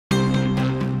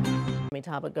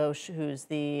Amitabh Ghosh, who's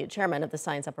the chairman of the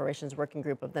Science Operations Working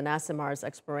Group of the NASA Mars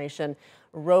Exploration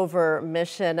Rover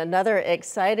mission. Another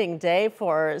exciting day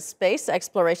for space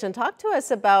exploration. Talk to us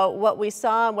about what we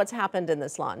saw and what's happened in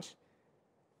this launch.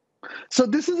 So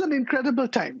this is an incredible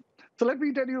time. So let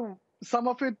me tell you, some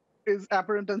of it is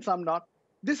apparent and some not.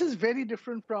 This is very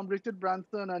different from Richard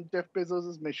Branson and Jeff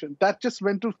Bezos' mission. That just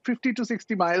went to 50 to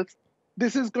 60 miles.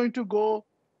 This is going to go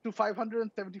to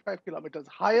 575 kilometers,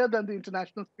 higher than the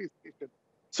International Space Station.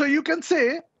 So you can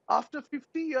say after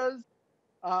 50 years,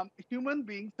 human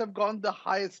beings have gone the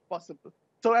highest possible.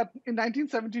 So in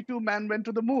 1972, man went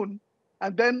to the moon,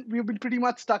 and then we've been pretty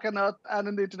much stuck on Earth and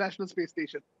in the International Space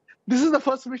Station. This is the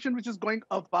first mission which is going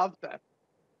above that.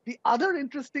 The other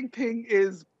interesting thing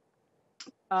is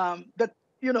that,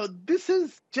 this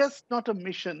is just not a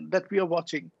mission that we are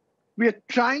watching. We are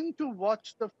trying to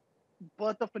watch the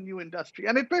birth of a new industry.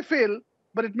 And it may fail,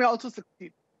 but it may also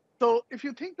succeed. So if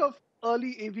you think of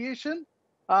early aviation,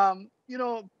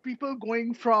 people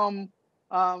going from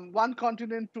one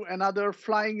continent to another,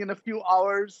 flying in a few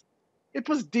hours, it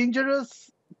was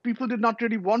dangerous. People did not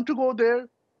really want to go there.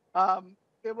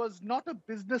 There was not a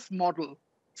business model.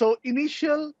 So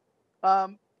initial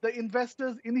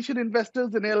investors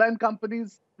in airline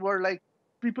companies were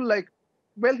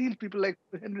well-heeled people like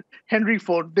Henry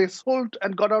Ford. They sold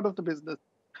and got out of the business.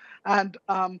 And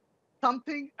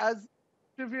something as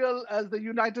trivial as the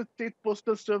United States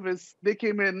Postal Service, they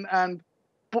came in, and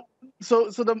so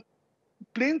the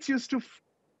planes used to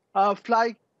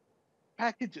fly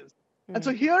packages. Mm-hmm. And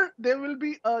so here there will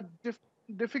be a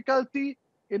difficulty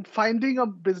in finding a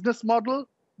business model.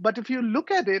 But if you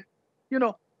look at it,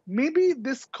 maybe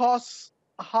this costs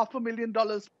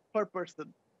 $500,000 per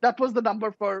person. That was the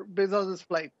number for Bezos'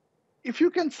 flight. If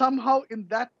you can somehow in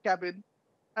that cabin,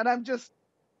 and I'm just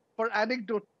for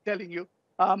anecdote telling you,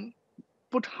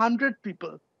 put 100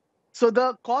 people. So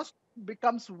the cost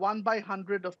becomes 1 by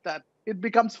 100 of that. It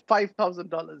becomes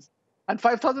 $5,000. And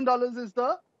 $5,000 is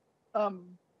the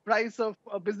price of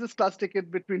a business class ticket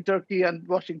between Turkey and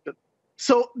Washington.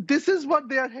 So this is what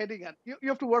they are heading at. You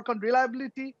have to work on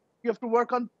reliability. You have to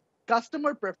work on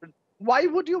customer preference. Why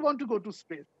would you want to go to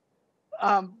space?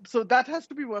 So that has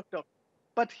to be worked out.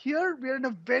 But here we're in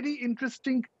a very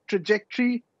interesting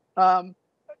trajectory.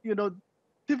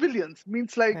 Civilians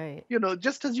means like, right.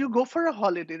 Just as you go for a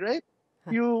holiday, right?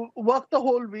 Huh. You work the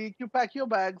whole week, you pack your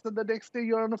bags, and the next day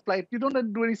you're on a flight. You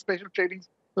don't do any special trainings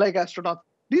like astronauts.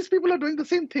 These people are doing the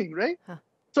same thing, right? Huh.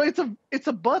 So it's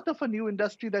a birth of a new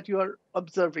industry that you are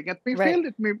observing. It may fail,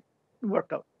 it may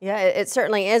work out. Yeah, it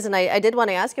certainly is. And I did want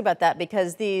to ask you about that,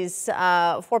 because these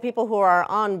 4 people who are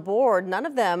on board, none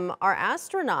of them are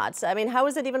astronauts. I mean, how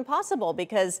is it even possible?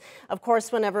 Because, of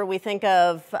course, whenever we think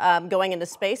of going into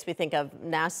space, we think of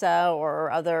NASA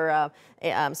or other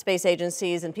space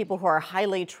agencies and people who are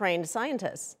highly trained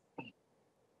scientists.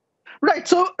 Right.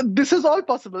 So this is all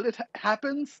possible. It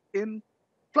happens in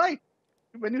flight.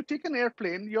 When you take an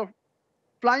airplane, you're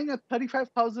flying at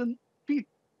 35,000 feet.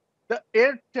 The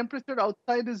air temperature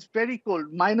outside is very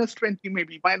cold, minus 20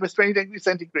 maybe, minus 20 degrees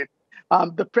centigrade.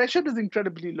 The pressure is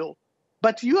incredibly low.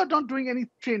 But you are not doing any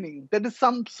training. There is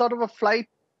some sort of a flight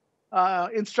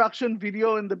instruction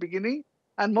video in the beginning,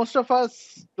 and most of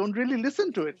us don't really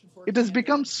listen to it. It has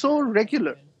become so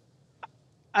regular.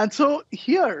 And so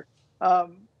here,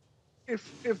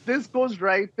 if this goes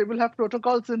right, they will have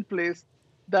protocols in place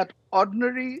that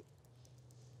ordinary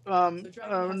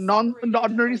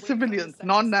ordinary civilians,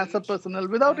 non-NASA personnel,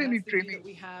 without any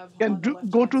training, can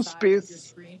go to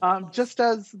space just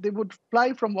as they would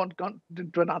fly from one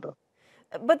continent to another.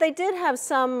 But they did have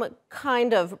some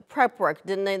kind of prep work,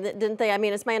 didn't they? I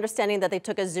mean, it's my understanding that they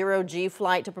took a zero-G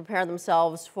flight to prepare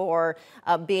themselves for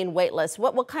being weightless.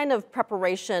 What kind of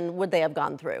preparation would they have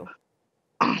gone through?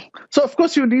 So, of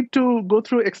course, you need to go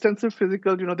through extensive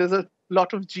physical. There's a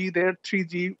lot of G there,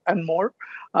 3G and more.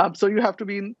 So you have to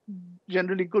be in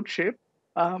generally good shape.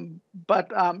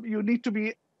 But you need to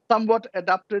be somewhat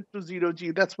adapted to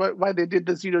zero-G. That's why they did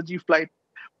the zero-G flight.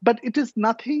 But it is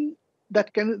nothing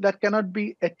that cannot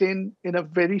be attained in a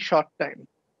very short time,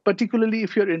 particularly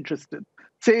if you're interested.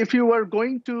 Say, if you were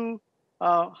going to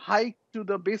hike to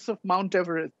the base of Mount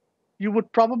Everest, you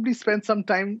would probably spend some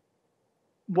time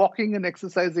walking and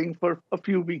exercising for a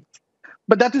few weeks.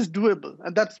 But that is doable,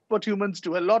 and that's what humans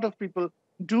do. A lot of people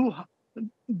do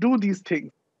these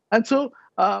things. And so,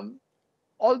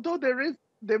 although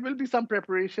there will be some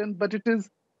preparation, but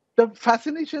the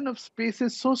fascination of space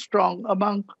is so strong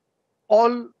among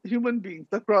all human beings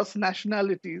across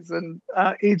nationalities and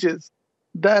ages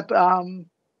that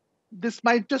this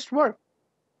might just work.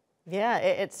 Yeah,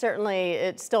 it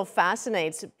still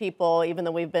fascinates people, even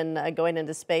though we've been going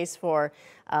into space for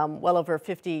well over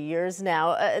 50 years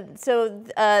now.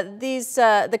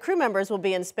 The crew members will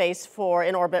be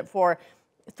in orbit for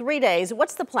 3 days.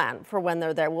 What's the plan for when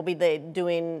they're there? Will be they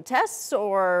doing tests,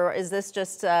 or is this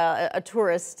just a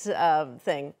tourist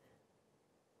thing?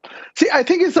 See, I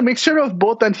think it's a mixture of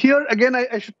both. And here again,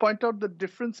 I should point out the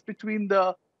difference between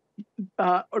the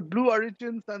Blue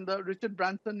Origins and the Richard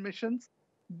Branson missions.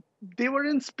 They were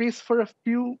in space for a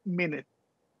few minutes.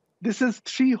 This is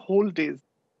 3 whole days.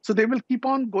 So they will keep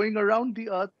on going around the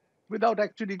Earth without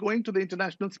actually going to the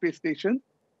International Space Station.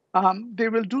 They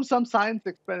will do some science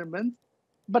experiments,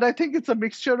 but I think it's a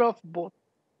mixture of both.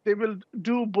 They will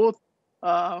do both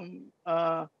some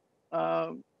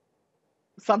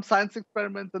science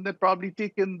experiments and then probably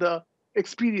take in the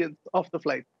experience of the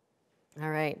flight. All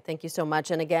right, thank you so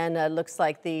much. And again, looks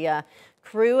like the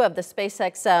crew of the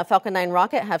SpaceX Falcon 9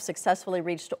 rocket have successfully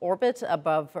reached orbit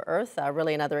above Earth.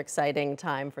 Really another exciting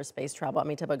time for space travel.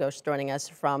 Amitabh Ghosh joining us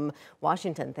from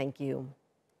Washington. Thank you.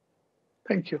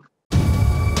 Thank you.